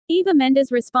Eva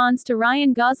Mendes responds to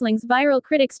Ryan Gosling's viral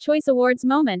Critics' Choice Awards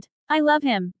moment. I love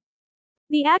him.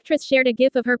 The actress shared a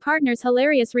gif of her partner's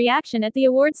hilarious reaction at the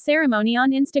awards ceremony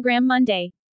on Instagram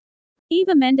Monday.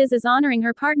 Eva Mendes is honoring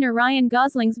her partner Ryan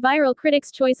Gosling's viral Critics'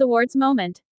 Choice Awards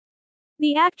moment.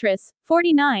 The actress,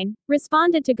 49,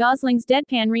 responded to Gosling's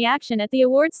deadpan reaction at the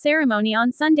awards ceremony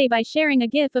on Sunday by sharing a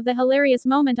gif of the hilarious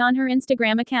moment on her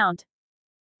Instagram account.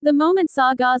 The moment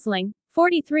saw Gosling,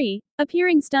 43,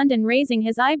 appearing stunned and raising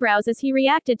his eyebrows as he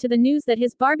reacted to the news that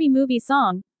his Barbie movie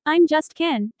song, I'm Just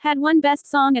Ken, had won Best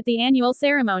Song at the annual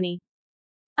ceremony.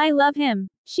 I love him.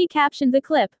 She captioned the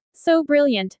clip. So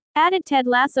brilliant, added Ted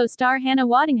Lasso star Hannah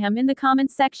Waddingham in the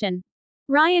comments section.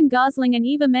 Ryan Gosling and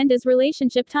Eva Mendes'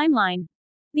 relationship timeline.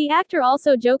 The actor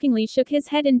also jokingly shook his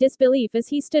head in disbelief as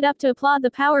he stood up to applaud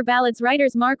the Power Ballads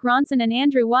writers Mark Ronson and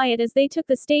Andrew Wyatt as they took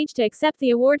the stage to accept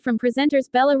the award from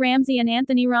presenters Bella Ramsey and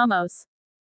Anthony Ramos.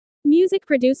 Music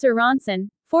producer Ronson,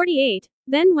 48,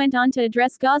 then went on to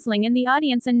address Gosling in the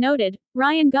audience and noted,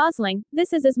 Ryan Gosling,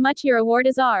 this is as much your award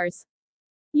as ours.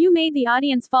 You made the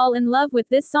audience fall in love with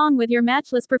this song with your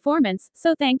matchless performance,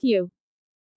 so thank you.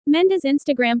 Mendes'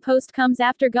 Instagram post comes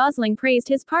after Gosling praised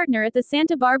his partner at the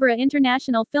Santa Barbara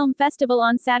International Film Festival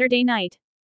on Saturday night.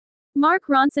 Mark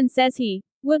Ronson says he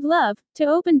would love to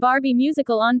open Barbie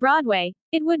musical on Broadway.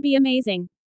 It would be amazing.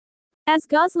 As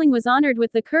Gosling was honored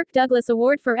with the Kirk Douglas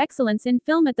Award for Excellence in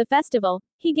Film at the festival,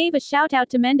 he gave a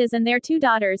shout-out to Mendes and their two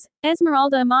daughters,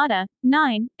 Esmeralda Amata,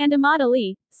 9, and Amata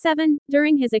Lee, 7,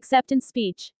 during his acceptance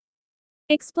speech.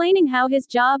 Explaining how his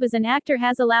job as an actor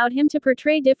has allowed him to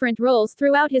portray different roles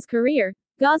throughout his career,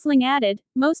 Gosling added,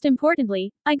 most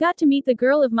importantly, I got to meet the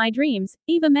girl of my dreams,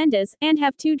 Eva Mendes, and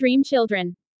have 2 dream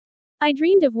children. I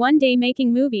dreamed of one day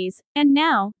making movies, and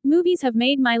now, movies have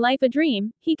made my life a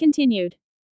dream, he continued.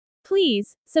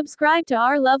 Please, subscribe to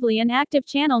our lovely and active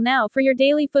channel now for your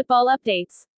daily football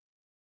updates.